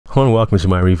Hello and welcome to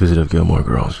my revisit of Gilmore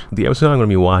Girls. The episode I'm going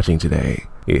to be watching today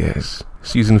is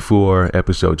Season 4,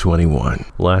 Episode 21.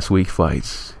 Last week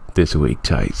fights, this week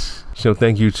tights. So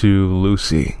thank you to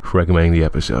Lucy for recommending the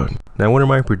episode. Now, what are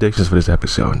my predictions for this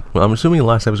episode? Well, I'm assuming the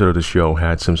last episode of the show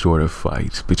had some sort of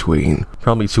fight between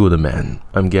probably two of the men.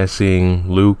 I'm guessing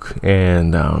Luke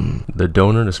and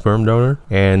the sperm donor.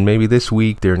 And maybe this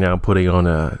week they're now putting on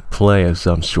a play of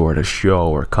some sort, a show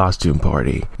or costume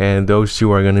party. And those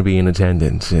two are going to be in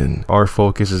attendance. And our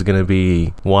focus is going to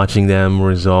be watching them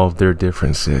resolve their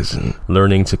differences and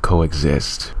learning to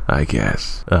coexist, I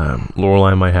guess.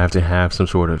 Lorelai might have to have some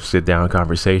sort of sit-down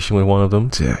conversation with one of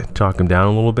them to talk him down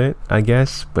a little bit, I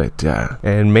guess. But,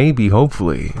 and maybe,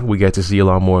 hopefully, we get to see a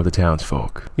lot more of the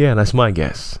townsfolk. Yeah, that's my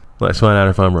guess. Let's find out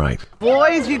if I'm right.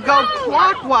 Boys, you go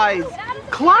clockwise.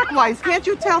 Clockwise, can't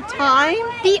you tell time?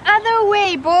 The other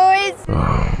way, boys.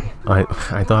 Oh,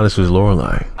 I thought this was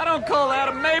Lorelai. I don't call that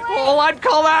a maypole, I'd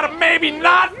call that a maybe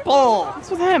not pole.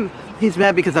 What's with him? He's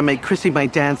mad because I made Chrissy my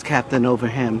dance captain over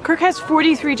him. Kirk has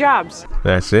 43 jobs.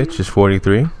 That's it? Just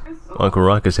 43? Uncle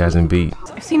Ruckus hasn't beat.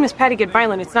 I've seen Miss Patty get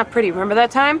violent. It's not pretty. Remember that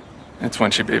time? That's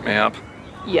when she beat me up.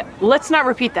 Yeah, let's not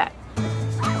repeat that.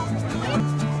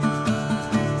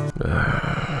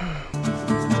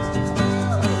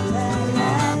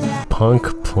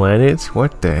 Punk Planet?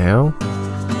 What the hell?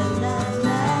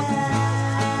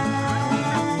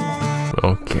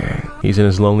 Okay, he's in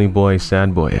his lonely boy,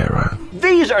 sad boy era.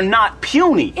 These are not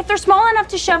puny. If they're small enough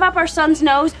to shove up our son's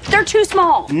nose, they're too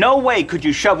small. No way could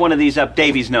you shove one of these up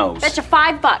Davy's nose. That's a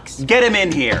 $5. Get him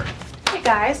in here. Hey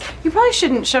guys, you probably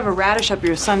shouldn't shove a radish up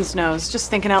your son's nose. Just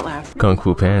thinking out loud. Kung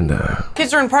Fu Panda.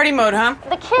 Kids are in party mode, huh?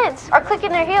 The kids are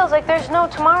clicking their heels like there's no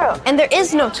tomorrow. And there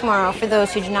is no tomorrow for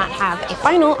those who do not have a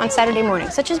final on Saturday morning,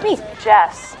 such as me.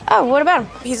 Jess. Oh, what about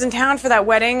him? He's in town for that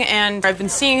wedding, and I've been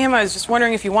seeing him. I was just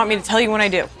wondering if you want me to tell you when I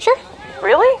do. Sure.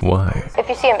 Really? Why? If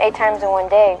you see him 8 times in one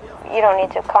day, you don't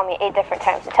need to call me 8 different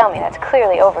times to tell me. That's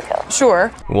clearly overkill.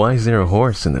 Sure. Why is there a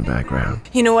horse in the background?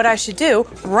 You know what I should do?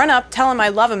 Run up, tell him I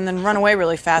love him, then run away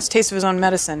really fast. Taste of his own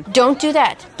medicine. Don't do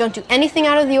that. Don't do anything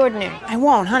out of the ordinary. I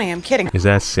won't, honey. I'm kidding. Is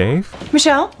that safe?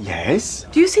 Michelle? Yes?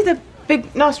 Do you see the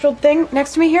big nostril thing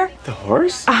next to me here? The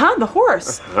horse? Uh-huh, the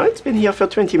horse. It's been here for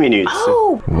 20 minutes.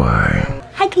 Oh! Why?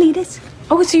 Hi, Cletus.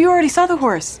 Oh, so you already saw the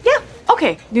horse? Yeah.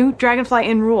 Okay, new Dragonfly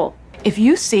Inn rule. If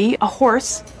you see a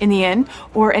horse in the inn,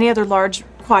 or any other large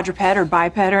quadruped or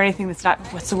biped or anything that's not,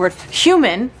 what's the word,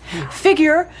 human,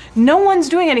 figure no one's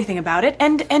doing anything about it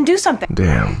and do something.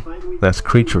 Damn, that's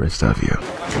creaturist of you.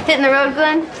 Hitting the road,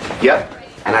 Glenn? Yep.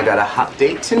 And I got a hot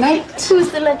date tonight.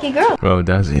 Who's the lucky girl? Oh,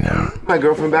 does he now? My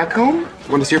girlfriend back home.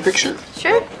 Want to see her picture?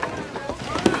 Sure.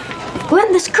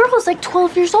 Glenn, this girl is like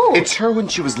 12 years old. It's her when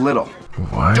she was little.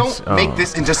 What? Don't make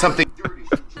this into something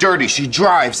dirty. She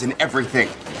drives and everything.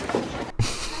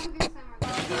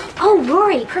 Oh,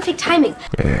 Rory, perfect timing.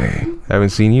 Hey, haven't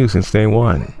seen you since day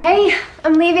one. Hey,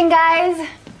 I'm leaving, guys.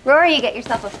 Rory, you get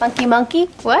yourself a funky monkey.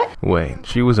 What? Wait,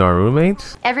 she was our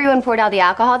roommate? Everyone poured all the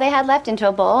alcohol they had left into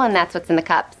a bowl, and that's what's in the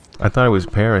cups. I thought it was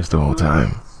Paris the whole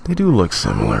time. They do look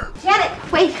similar.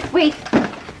 Janet, wait.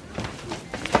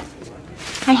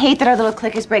 I hate that our little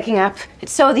clique is breaking up.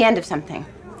 It's so the end of something.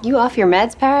 You off your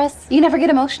meds, Paris? You never get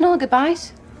emotional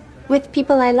goodbyes? With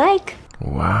people I like.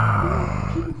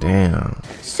 Wow, damn.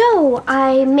 So,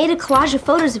 I made a collage of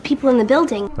photos of people in the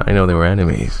building. I know they were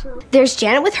enemies. There's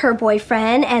Janet with her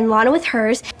boyfriend, and Lana with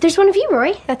hers. There's one of you,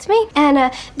 Rory. That's me.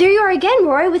 And there you are again,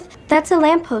 Rory, with that's a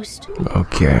lamppost.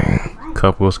 Okay.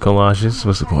 Couples collages?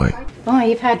 What's the point? Boy,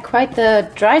 you've had quite the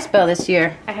dry spell this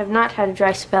year. I have not had a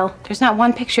dry spell. There's not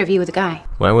one picture of you with a guy.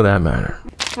 Why would that matter?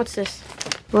 What's this?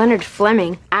 Leonard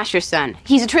Fleming. Asher's son.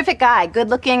 He's a terrific guy,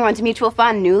 good-looking, runs a mutual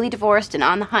fund, newly divorced, and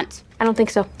on the hunt. I don't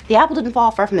think so. The apple didn't fall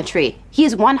far from the tree. He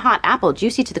is one hot apple,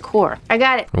 juicy to the core. I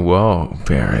got it. Whoa,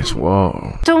 Paris,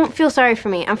 whoa. Don't feel sorry for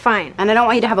me. I'm fine. And I don't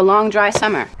want you to have a long, dry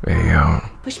summer. Hey, yo.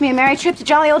 Wish me a merry trip to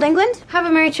jolly old England. Have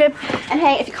a merry trip. And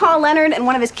hey, if you call Leonard and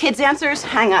one of his kids answers,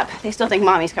 hang up. They still think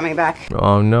Mommy's coming back.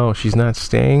 Oh no, she's not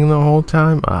staying the whole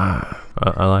time?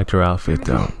 I liked her outfit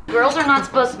though. Girls are not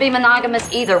supposed to be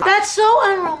monogamous either. That's so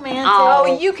unromantic.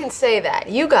 Oh, you can say that.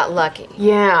 You got lucky.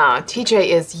 Yeah, TJ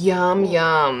is yum.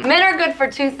 Men are good for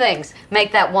 2 things.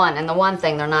 Make that one, and the one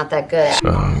thing they're not that good at.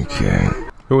 Okay.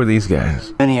 Who are these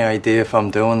guys? Any idea if I'm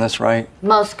doing this right?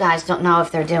 Most guys don't know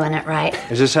if they're doing it right.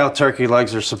 Is this how turkey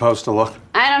legs are supposed to look?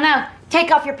 I don't know. Take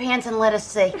off your pants and let us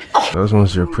see. Those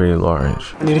ones are pretty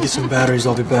large. I need to get some batteries.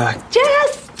 I'll be back.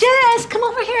 Jess, come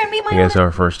over here and meet my I guess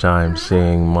our first time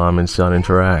seeing mom and son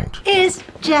interact. is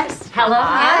Jess. Hello.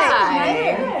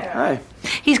 Hi.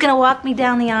 He's gonna walk me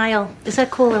down the aisle. Is that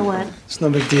cool or what? It's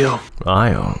no big deal.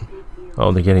 Aisle?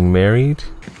 Oh, they're getting married?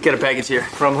 Get a package here.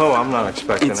 From who? I'm not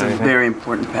expecting It's anything. a very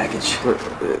important package.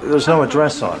 There's no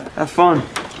address on it. Have fun.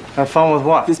 Have fun with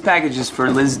what? This package is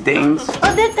for Liz Danes.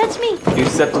 Oh, that's me. You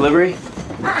accept delivery?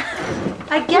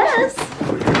 I guess.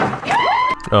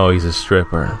 Oh, he's a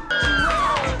stripper.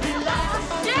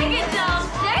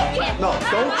 No,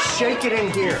 don't shake it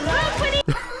in here.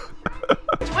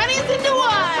 20's into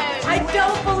one. I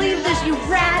don't believe this, you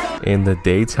rat. In the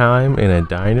daytime, in a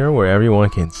diner where everyone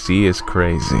can see is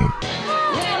crazy.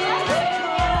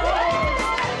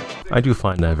 I do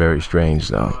find that very strange,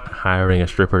 though. Hiring a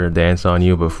stripper to dance on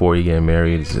you before you get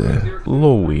married is a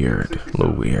little weird. A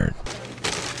little weird.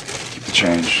 Keep the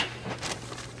change.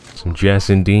 Some Jess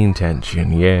and Dean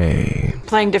tension, yay.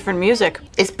 Playing different music.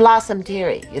 It's Blossom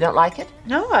Dearie. You don't like it?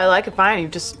 No, I like it fine.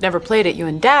 You've just never played it. You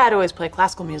and Dad always play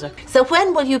classical music. So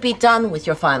when will you be done with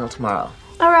your final tomorrow?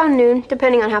 Around noon,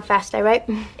 depending on how fast I write.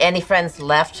 Any friends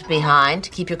left behind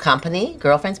to keep you company?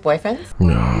 Girlfriends, boyfriends?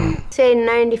 No. Say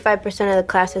 95% of the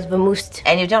class is vamoosed.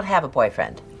 And you don't have a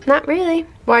boyfriend? Not really.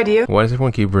 Why do you? Why does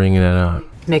everyone keep bringing that up?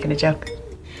 Making a joke.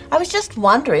 I was just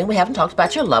wondering, we haven't talked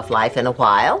about your love life in a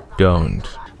while. Don't.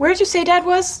 Where did you say Dad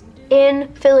was?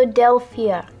 In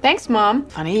Philadelphia. Thanks, Mom.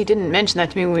 Funny, you didn't mention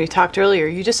that to me when we talked earlier.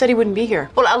 You just said he wouldn't be here.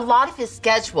 Well, a lot of his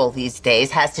schedule these days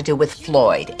has to do with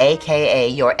Floyd, a.k.a.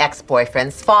 your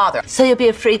ex-boyfriend's father. So you'll be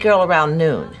a free girl around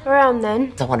noon. Around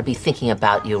then. I want to be thinking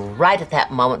about you right at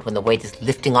that moment when the weight is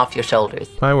lifting off your shoulders.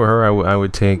 If I were her, I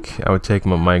would take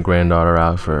my granddaughter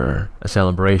out for a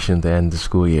celebration to end the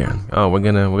school year. Oh, we're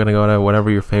gonna go to whatever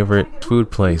your favorite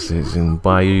food place is and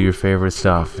buy you your favorite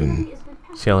stuff and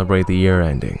celebrate the year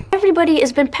ending. Everybody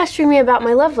has been pestering me about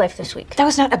my love life this week. That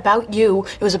was not about you.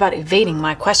 It was about evading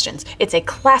my questions. It's a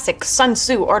classic Sun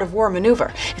Tzu Art of War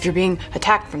maneuver. If you're being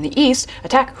attacked from the east,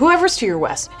 attack whoever's to your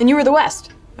west. And you were the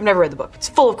west. I've never read the book. It's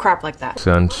full of crap like that.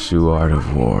 Sun Tzu Art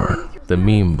of War, the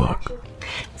meme book.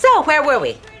 So, where were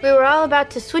we? We were all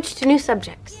about to switch to new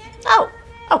subjects. Oh,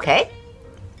 okay.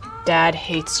 Dad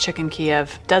hates chicken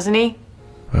Kiev, doesn't he?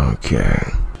 Okay.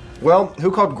 Well,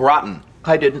 who called Groton?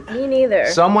 I didn't. Me neither.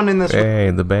 Someone in this Hey,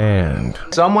 the band.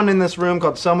 Someone in this room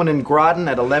called someone in Groton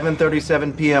at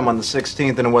 11:37 p.m. on the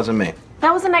 16th, and it wasn't me.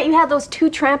 That was the night you had those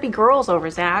two trampy girls over,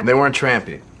 Zach. They weren't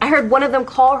trampy. I heard one of them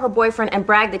call her boyfriend and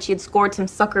brag that she had scored some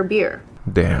sucker beer.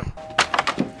 Damn.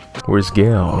 Where's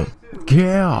Gail?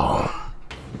 Gail!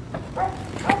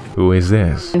 Who is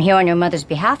this? I'm here on your mother's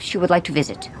behalf. She would like to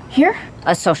visit. Here?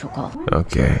 A social call.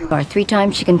 Okay. There are 3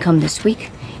 times she can come this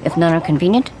week. If none are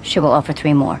convenient, she will offer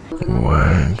 3 more.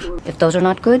 What? If those are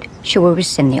not good, she will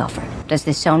rescind the offer. Does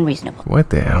this sound reasonable?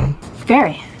 What the hell?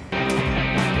 Very.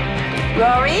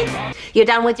 Rory, you're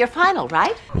done with your final,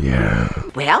 right? Yeah.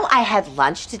 Well, I had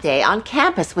lunch today on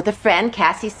campus with a friend,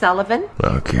 Cassie Sullivan.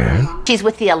 Okay. She's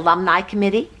with the alumni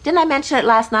committee. Didn't I mention it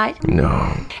last night?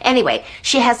 No. Anyway,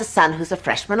 she has a son who's a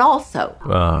freshman also.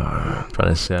 Trying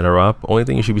to set her up. Only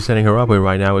thing you should be setting her up with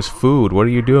right now is food. What are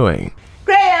you doing?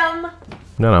 Graham!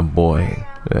 Not a boy.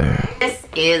 This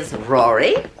is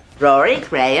Rory. Rory,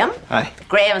 Graham. Hi.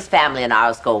 Graham's family and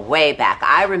ours go way back.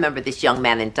 I remember this young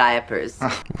man in diapers.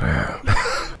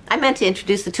 I meant to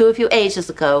introduce the two of you ages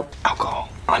ago. Alcohol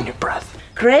on your breath.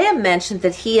 Graham mentioned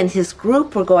that he and his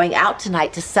group were going out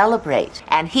tonight to celebrate,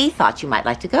 and he thought you might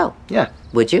like to go. Yeah.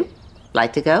 Would you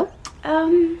like to go?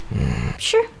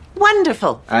 Sure.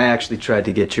 Wonderful. I actually tried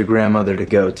to get your grandmother to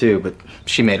go too, but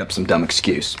she made up some dumb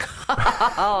excuse.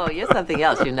 Oh, you're something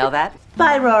else, you know that?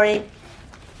 Bye, Rory.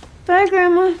 Bye,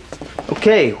 Grandma.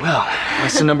 Okay, well,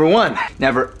 lesson number 1.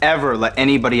 Never ever let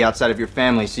anybody outside of your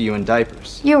family see you in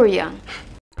diapers. You were young.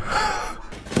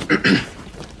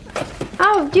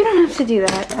 Oh, you don't have to do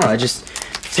that. Oh, I just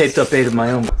taped up 8 of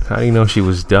my own. How do you know she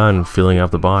was done filling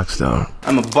up the box, though?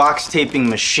 I'm a box taping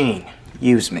machine.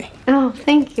 Use me. Oh,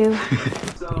 thank you.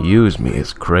 Use me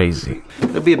is crazy.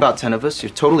 There'll be about 10 of us.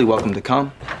 You're totally welcome to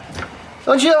come.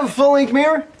 Don't you have a full-length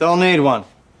mirror? Don't need one.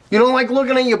 You don't like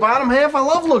looking at your bottom half? I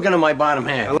love looking at my bottom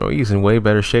half. Oh, he's in way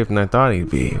better shape than I thought he'd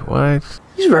be. What?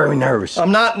 He's very nervous.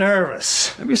 I'm not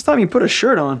nervous. Maybe it's time you put a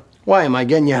shirt on. Why, am I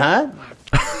getting you hot?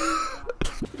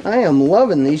 I am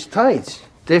loving these tights.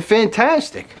 They're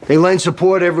fantastic. They lend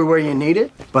support everywhere you need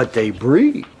it, but they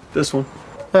breathe. This one.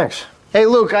 Thanks. Hey,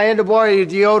 Luke, I had to borrow your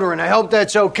deodorant. I hope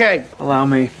that's okay. Allow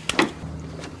me.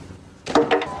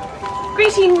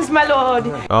 Greetings, my lord.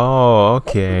 Oh,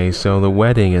 okay. So the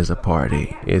wedding is a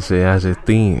party. It has a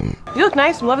theme. You look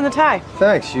nice. I'm loving the tie.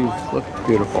 Thanks, you look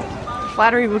beautiful.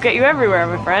 Flattery will get you everywhere,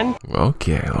 my friend.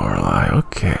 Okay, Lorelai,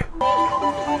 okay.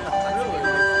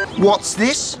 What's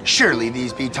this? Surely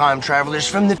these be time travelers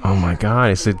from the... Oh my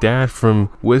god, it's the dad from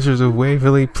Wizards of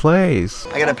Waverly Place.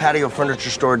 I got a patio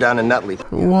furniture store down in Nutley.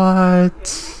 What?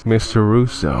 Mr.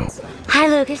 Russo. Hi,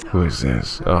 Lucas. Who is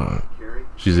this? Oh,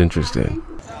 she's interested.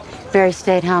 Barry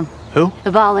stayed home. Who?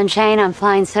 The ball and chain. I'm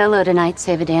flying solo tonight.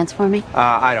 Save a dance for me.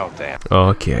 I don't dance.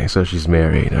 Okay, so she's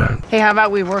married, huh? Hey, how about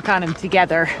we work on him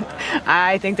together?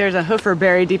 I think there's a hoofer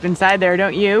buried deep inside there,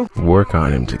 don't you? Work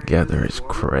on him together is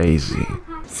crazy.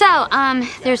 So,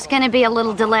 there's gonna be a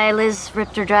little delay. Liz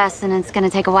ripped her dress, and it's gonna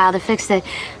take a while to fix it.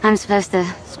 I'm supposed to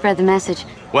spread the message.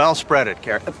 Well, spread it,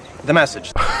 Carrie. The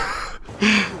message.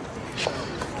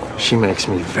 She makes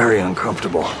me very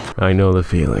uncomfortable. I know the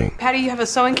feeling. Patty, you have a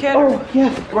sewing kit? Oh,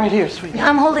 yeah, right here, sweetie.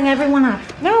 I'm holding everyone up.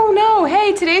 No,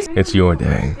 hey, today's... It's your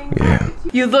day, yeah.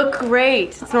 You look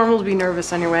great. It's normal to be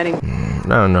nervous on your wedding.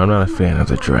 No, I'm not a fan of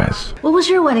the dress. What was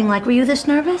your wedding like? Were you this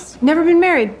nervous? Never been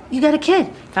married. You got a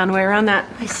kid. Found a way around that.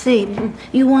 I see.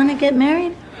 You want to get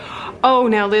married? Oh,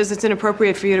 now, Liz, it's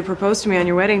inappropriate for you to propose to me on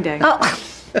your wedding day. Oh.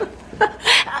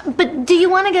 But do you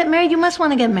want to get married? You must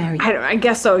want to get married. I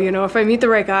guess so, if I meet the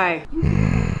right guy.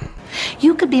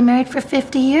 You could be married for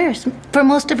 50 years, for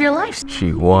most of your life.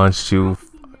 She wants to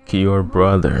f*** your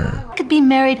brother. I could be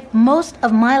married most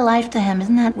of my life to him.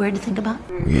 Isn't that weird to think about?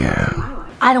 Yeah.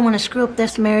 I don't want to screw up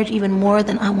this marriage even more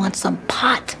than I want some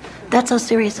pot. That's how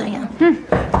serious I am.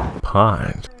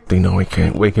 Pot? They know we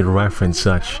could reference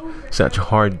such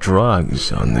hard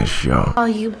drugs on this show. Oh,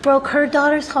 you broke her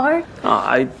daughter's heart?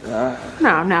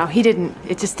 No, he didn't.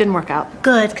 It just didn't work out.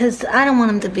 Good, because I don't want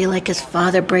him to be like his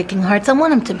father breaking hearts. I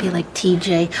want him to be like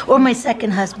T.J. or my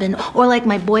second husband or like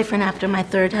my boyfriend after my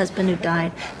third husband who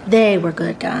died. They were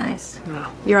good guys.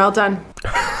 No, you're all done.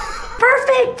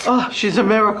 Perfect! Oh, she's a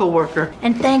miracle worker.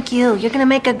 And thank you. You're going to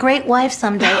make a great wife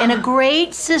someday and a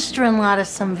great sister-in-law to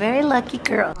some very lucky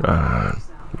girl.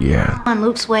 Yeah. Come on,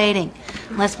 Luke's waiting.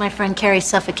 Unless my friend Carrie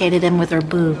suffocated him with her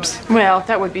boobs. Well,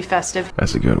 that would be festive.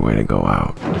 That's a good way to go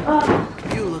out.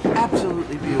 You look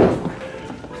absolutely beautiful.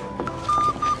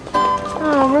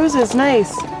 Oh, Rosa's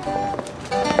nice.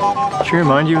 She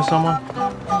remind you of someone?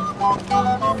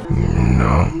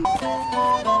 No.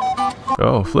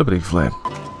 Oh, flippity flip.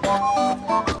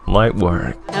 Light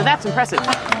work. Now that's impressive.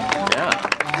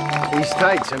 These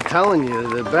tights, I'm telling you,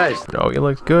 they're the best. Oh, you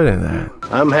look good in that.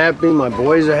 I'm happy, my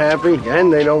boys are happy,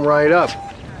 and they don't ride up.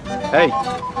 Hey,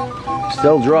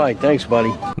 still dry. Thanks,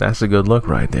 buddy. That's a good look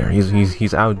right there.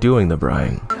 He's outdoing the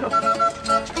bride.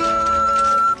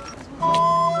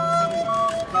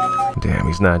 Damn,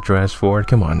 he's not dressed for it.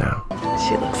 Come on now.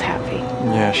 She looks happy.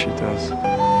 Yeah, she does.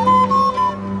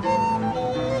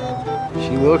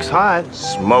 She looks hot.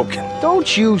 Smoking.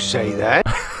 Don't you say that.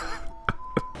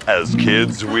 As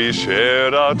kids we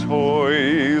shared our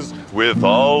toys with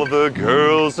all the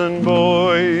girls and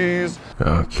boys.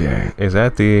 Okay, is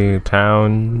that the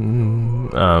town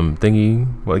thingy?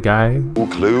 What guy?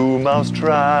 Clue,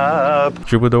 mousetrap,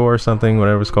 Troubadour or something,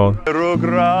 whatever it's called.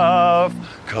 aerograph,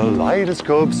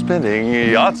 kaleidoscope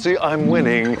spinning, Yahtzee I'm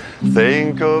winning.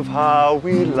 Think of how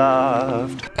we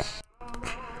laughed.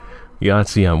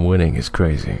 Yahtzee I'm winning is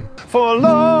crazy. For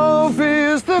love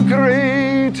is the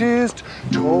greatest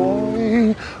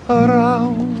toy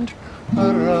around.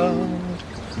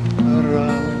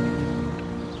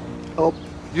 Oh,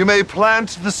 you may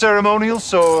plant the ceremonial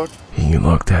sword. He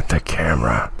looked at the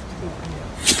camera.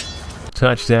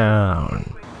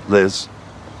 Touchdown. Liz,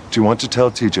 do you want to tell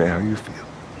TJ how you feel?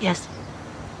 Yes.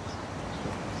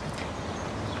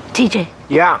 TJ.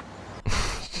 Yeah.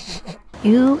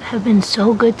 You have been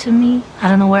so good to me. I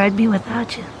don't know where I'd be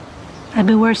without you. I'd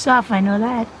be worse off, I know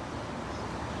that.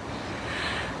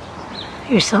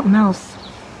 You're something else.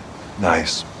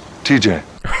 Nice. TJ.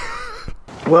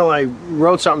 Well, I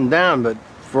wrote something down, but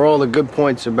for all the good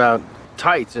points about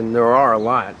tights, and there are a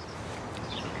lot,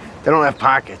 they don't have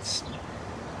pockets.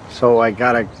 So I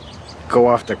gotta go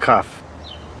off the cuff.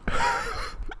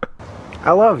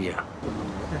 I love you.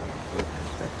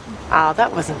 Oh,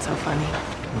 that wasn't so funny.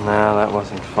 Nah, that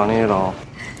wasn't funny at all.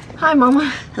 Hi,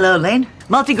 Mama. Hello, Lane.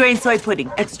 Multigrain soy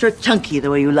pudding. Extra chunky the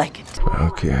way you like it.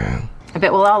 Okay. I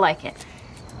bet we'll all like it.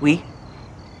 We?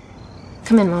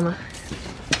 Come in, Mama.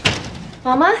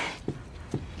 Mama,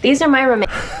 these are my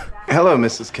roommates. Hello,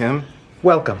 Mrs. Kim.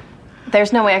 Welcome.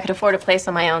 There's no way I could afford a place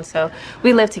on my own, so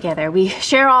we live together. We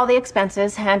share all the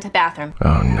expenses and a bathroom.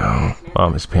 Oh no.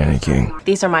 Mom is panicking.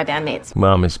 These are my bandmates.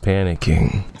 Mom is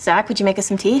panicking. Zach, would you make us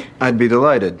some tea? I'd be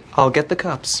delighted. I'll get the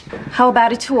cups. How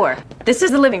about a tour? This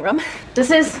is the living room.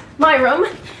 This is my room.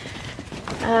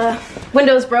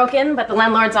 Window's broken, but the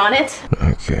landlord's on it.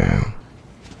 Okay.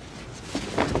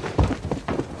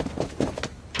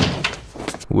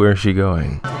 Where's she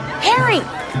going? Harry!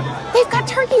 They've got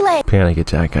turkey legs. Panic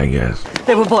attack, I guess.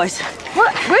 They were boys.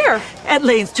 What? Where? At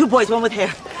Lane's, 2 boys, one with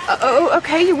hair. Oh,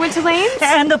 okay, you went to Lane's?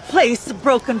 And the place,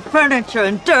 broken furniture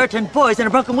and dirt and boys and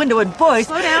a broken window and boys.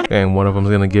 Slow down. And one of them's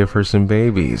gonna give her some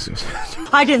babies.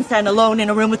 I didn't stand alone in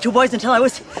a room with 2 boys until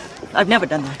I've never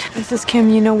done that. Mrs.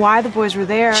 Kim, you know why the boys were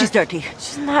there. She's dirty.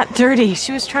 She's not dirty.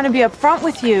 She was trying to be upfront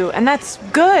with you, and that's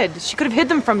good. She could have hid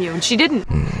them from you, and she didn't.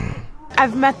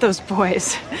 I've met those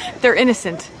boys. They're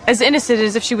innocent. As innocent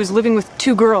as if she was living with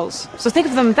 2 girls. So think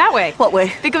of them that way. What way?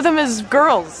 Think of them as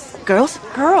girls. Girls?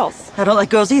 Girls. I don't like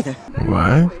girls either.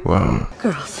 What? Well,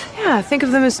 Girls. Yeah, think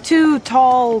of them as 2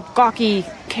 tall, gawky,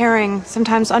 caring,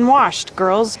 sometimes unwashed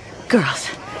girls. Girls.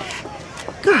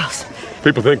 Girls.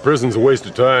 People think prison's a waste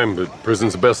of time, but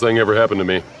prison's the best thing ever happened to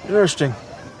me. Interesting.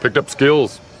 Picked up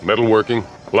skills, metalworking,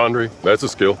 laundry, that's a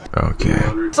skill. Okay.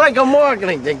 It's like a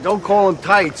marketing thing. Don't call them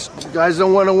tights. You guys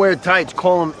don't want to wear tights.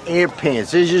 Call them air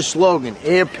pants. There's your slogan.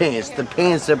 Air pants. The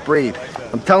pants that breathe.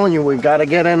 I'm telling you, we got to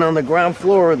get in on the ground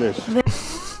floor of this.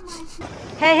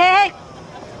 Hey, hey, hey!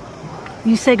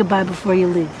 You say goodbye before you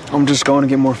leave. I'm just going to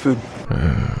get more food.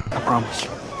 I promise.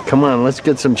 Come on, let's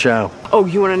get some chow. Oh,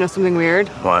 you want to know something weird?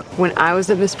 What? When I was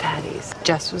at Miss Patty's,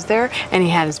 Jess was there, and he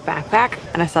had his backpack,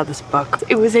 and I saw this book.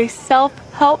 It was a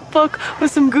self-help book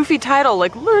with some goofy title,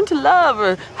 like Learn to Love,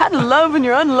 or How to Love When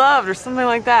You're Unloved, or something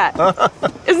like that.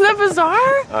 Isn't that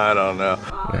bizarre? I don't know.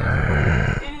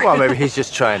 Well, maybe he's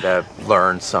just trying to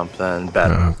learn something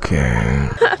better. Okay.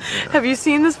 Have you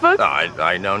seen this book?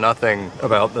 I know nothing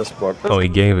about this book. Oh, he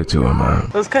gave it to him, huh?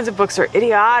 Those kinds of books are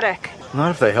idiotic.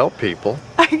 Not if they help people.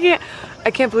 I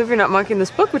can't believe you're not mocking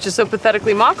this book, which is so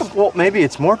pathetically mockable. Well, maybe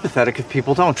it's more pathetic if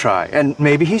people don't try. And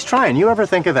maybe he's trying. You ever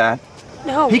think of that?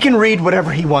 No. He can read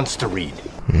whatever he wants to read.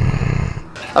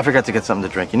 I forgot to get something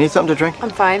to drink. You need something to drink?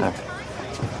 I'm fine. Okay.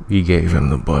 You gave him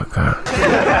the book, huh?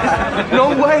 No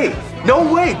way.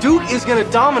 No way. Duke is going to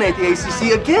dominate the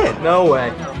ACC again. No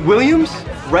way. Williams?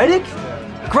 Reddick?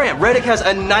 Grant, Reddick has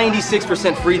a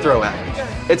 96% free throw average.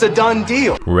 It's a done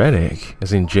deal. Reddick?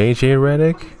 As in J.J.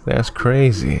 Reddick? That's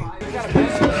crazy.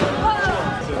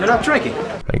 You're not drinking.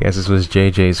 I guess this was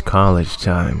J.J.'s college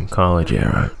time, college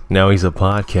era. Now he's a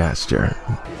podcaster.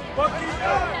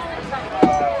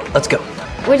 Let's go.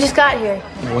 We just got here.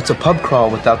 What's a pub crawl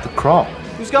without the crawl?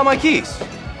 Who's got my keys?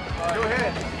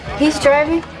 He's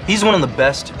driving? He's one of the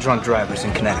best drunk drivers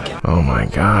in Connecticut. Oh my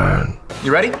god.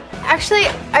 You ready? Actually,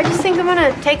 I just think I'm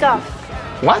gonna take off.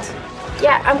 What?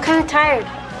 Yeah, I'm kind of tired.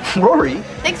 Rory?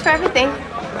 Thanks for everything.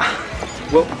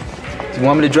 Well, do you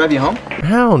want me to drive you home?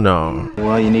 Hell no.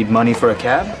 Well, you need money for a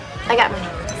cab? I got money.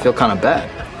 I feel kind of bad.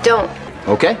 Don't.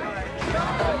 Okay.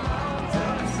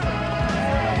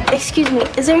 Excuse me,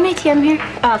 is there an ATM here?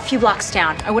 A few blocks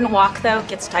down. I wouldn't walk, though. It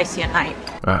gets dicey at night.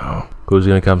 Uh-oh. Who's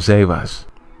gonna come save us?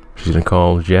 She's gonna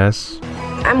call Jess?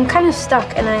 I'm kind of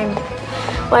stuck, and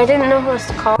I didn't know who else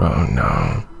to call. Oh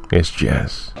no. It's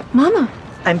Jess. Mama.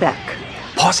 I'm back.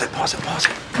 Pause it.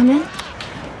 Come in.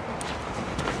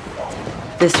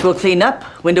 This will clean up.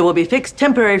 Window will be fixed.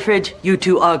 Temporary fridge. You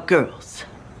 2 are girls.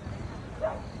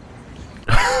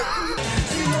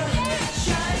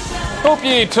 Hope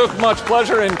ye took much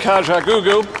pleasure in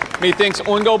Kajagoogoo. Methinks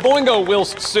Oingo Boingo will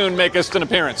soon make us an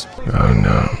appearance. Oh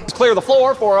no. Let's clear the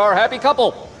floor for our happy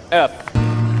couple. F.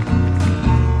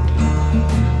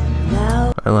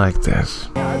 I like this.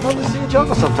 I'd love to see you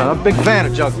juggle sometime. I'm a big fan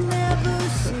of juggling.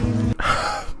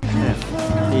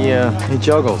 He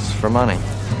juggles for money.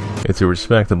 It's a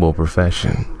respectable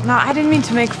profession. No, I didn't mean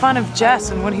to make fun of Jess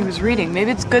and what he was reading.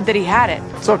 Maybe it's good that he had it.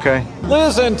 It's okay.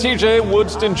 Liz and T.J.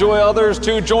 wouldst enjoy others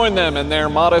to join them in their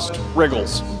modest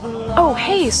wriggles. Oh,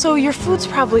 hey, so your food's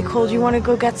probably cold. You want to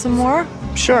go get some more?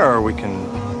 Sure, we can,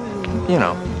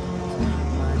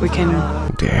 We can...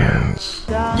 Dance.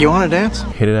 You want to dance?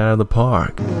 Hit it out of the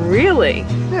park. Really?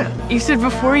 Yeah. You said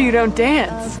before you don't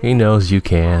dance. He knows you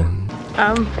can.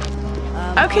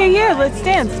 Okay, yeah, let's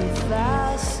dance.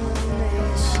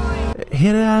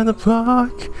 Hit it out of the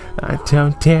park. I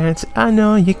don't dance. I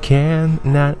know you can.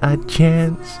 Not a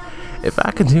chance. If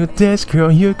I can do this,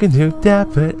 girl, you can do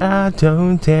that, but I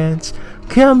don't dance.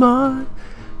 Come on.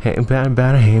 Hey,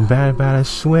 bada,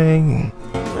 swing.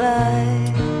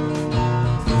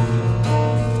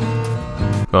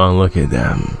 Oh, look at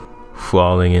them.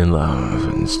 Falling in love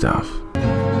and stuff.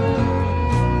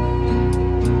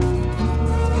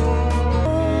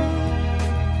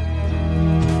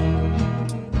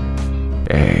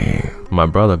 Hey, my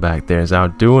brother back there is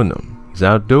outdoing them. He's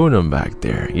outdoing them back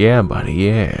there. Yeah, buddy,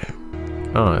 yeah.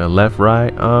 Oh, left,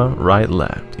 right, right,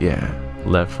 left, yeah.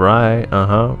 Left, right,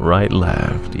 right,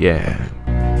 left, yeah.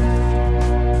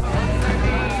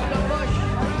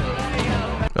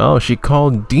 Oh, she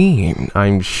called Dean.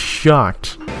 I'm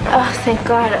shocked. Oh, thank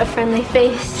God, a friendly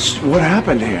face. What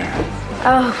happened here?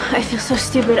 Oh, I feel so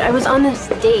stupid. I was on this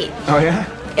date. Oh, yeah?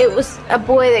 It was a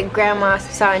boy that Grandma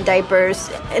saw in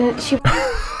diapers, and she...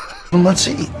 Well, let's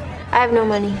eat. I have no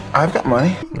money. I've got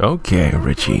money. Okay,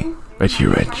 Richie. Richie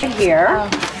Rich. Here. Oh,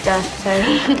 duh,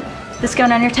 sorry. This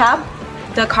going on your tab?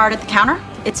 The card at the counter?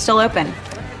 It's still open.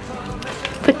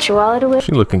 Put your wallet away.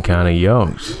 She looking kinda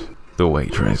yoked, the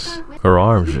waitress. Her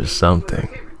arms are something.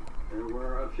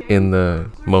 In the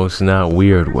most not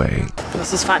weird way.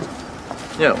 This is fun.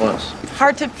 Yeah, it was.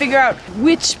 Hard to figure out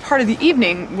which part of the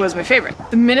evening was my favorite.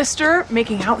 The minister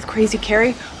making out with Crazy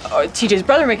Carrie, or TJ's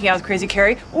brother making out with Crazy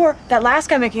Carrie, or that last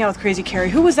guy making out with Crazy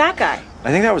Carrie. Who was that guy? I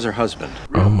think that was her husband.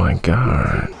 Oh my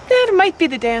God. That might be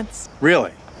the dance.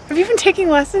 Really? Have you been taking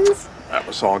lessons? That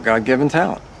was all God-given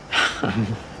talent.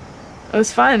 It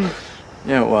was fun.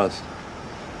 Yeah, it was.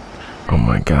 Oh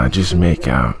my God, just make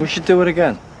out. We should do it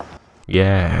again.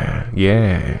 Yeah,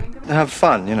 yeah. Have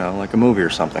fun, you know, like a movie or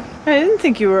something. I didn't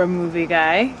think you were a movie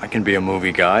guy. I can be a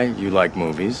movie guy. You like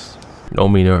movies.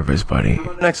 Don't be nervous, buddy.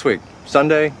 Next week.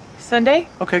 Sunday. Sunday?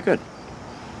 Okay, good.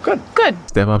 Good. Good.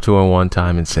 Step up to her one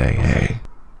time and say, hey,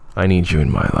 I need you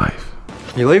in my life.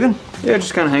 You leaving? Yeah,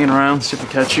 just kind of hanging around, see if we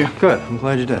catch you. Good. I'm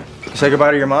glad you did. Say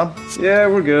goodbye to your mom? Yeah,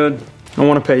 we're good. I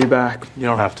want to pay you back. You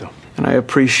don't have to. And I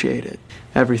appreciate it.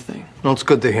 Everything. Well, it's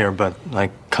good to hear, but I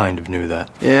kind of knew that.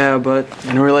 Yeah, but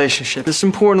in a relationship, it's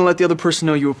important to let the other person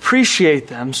know you appreciate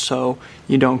them so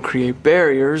you don't create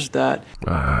barriers that...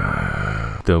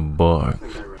 the book.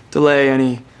 ...delay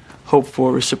any hope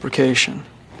for reciprocation.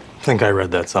 I think I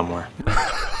read that somewhere.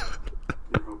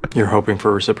 You're hoping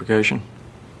for reciprocation?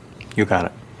 You got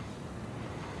it.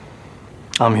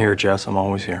 I'm here, Jess. I'm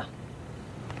always here.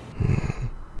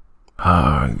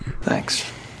 Hug.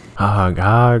 Thanks. Hug,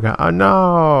 hug. Oh,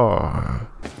 no.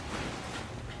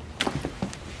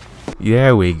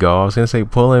 Yeah, we go. I was going to say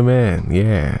pull him in.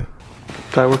 Yeah.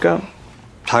 Did that work out?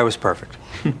 Ty was perfect.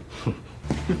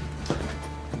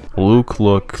 Luke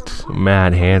looked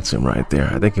mad handsome right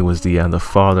there. I think it was the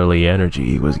fatherly energy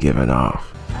he was giving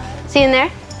off. See you in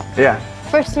there? Yeah.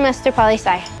 First semester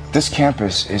poli-sci. This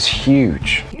campus is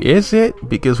huge. Is it?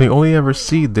 Because we only ever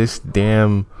see this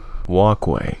damn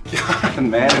walkway. God,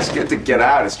 man, it's good to get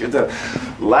out. It's good to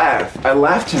laugh. I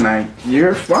laughed tonight.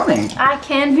 You're funny. I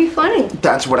can be funny.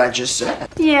 That's what I just said.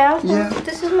 Yeah. Yeah.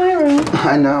 This is my room.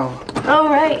 I know. Oh,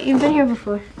 right. You've been here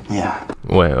before. Yeah.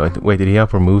 Wait, did he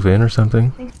help her move in or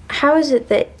something? How is it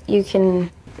that you can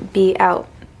be out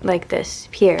like this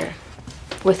here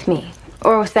with me?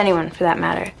 Or with anyone, for that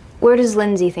matter? Where does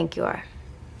Lindsay think you are?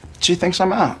 She thinks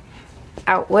I'm out.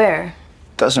 Out where?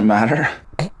 Doesn't matter.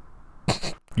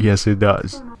 Yes, it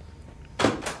does.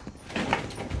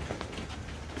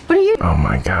 What are you... Oh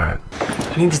my God.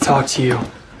 I need to talk to you.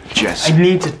 Jess. I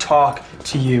need to talk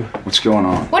to you. What's going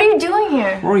on? What are you doing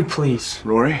here? Rory, please.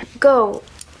 Rory? Go.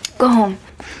 Go home.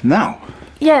 No.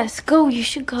 Yes, go. You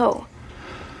should go.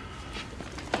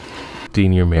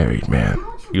 Dean, you're married, man.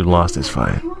 You lost this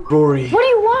fight. Rory. What do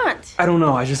you want? I don't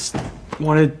know. I just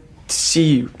wanted to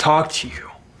see you, talk to you.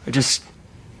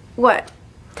 What?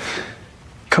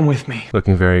 Come with me.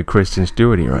 Looking very Kristen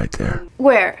Stewarty right there.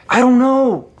 Where? I don't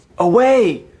know.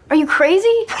 Away. Are you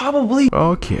crazy? Probably.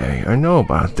 Okay, I know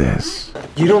about this.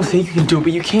 You don't think you can do it,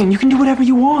 but you can. You can do whatever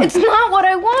you want. It's not what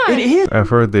I want. It is. I've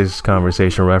heard this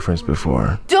conversation referenced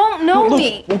before. Don't know Look,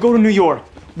 me. We'll go to New York.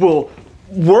 We'll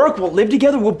work. We'll live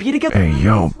together. We'll be together. Hey,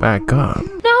 yo, back up.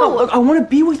 No. Look, I want to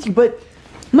be with you, but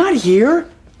not here.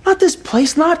 Not this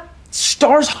place. Not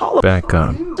Stars Hollow. Back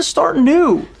up. To start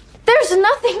new. There's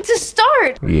nothing to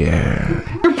start.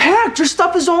 Yeah. You're packed. Your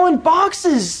stuff is all in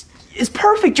boxes. It's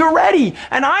perfect. You're ready.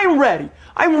 And I'm ready.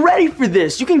 I'm ready for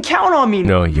this. You can count on me.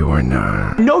 No, you are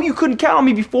not. No, you couldn't count on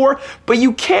me before, but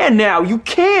you can now. You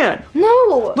can.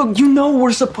 No. Look, you know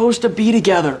we're supposed to be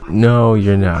together. No,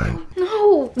 you're not.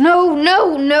 No. No,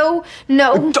 no, no,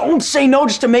 no. Don't say no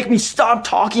just to make me stop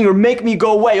talking or make me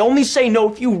go away. Only say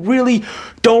no if you really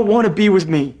don't want to be with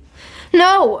me.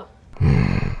 No.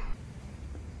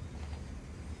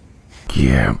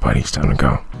 Yeah, buddy, it's time to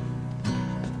go.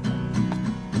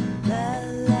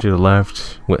 Should have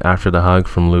left after the hug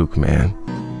from Luke, man.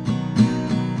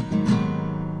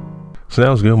 So that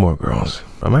was Gilmore Girls.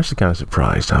 I'm actually kind of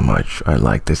surprised how much I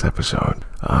liked this episode.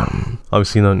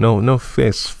 Obviously no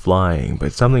fists flying,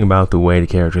 but something about the way the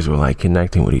characters were like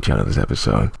connecting with each other this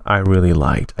episode I really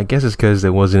liked. I guess it's because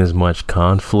there wasn't as much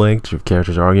conflict of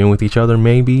characters arguing with each other,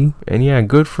 maybe. And yeah,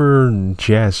 good for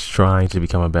Jess trying to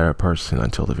become a better person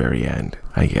until the very end,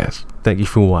 I guess. Thank you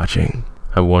for watching.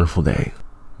 Have a wonderful day.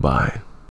 Bye.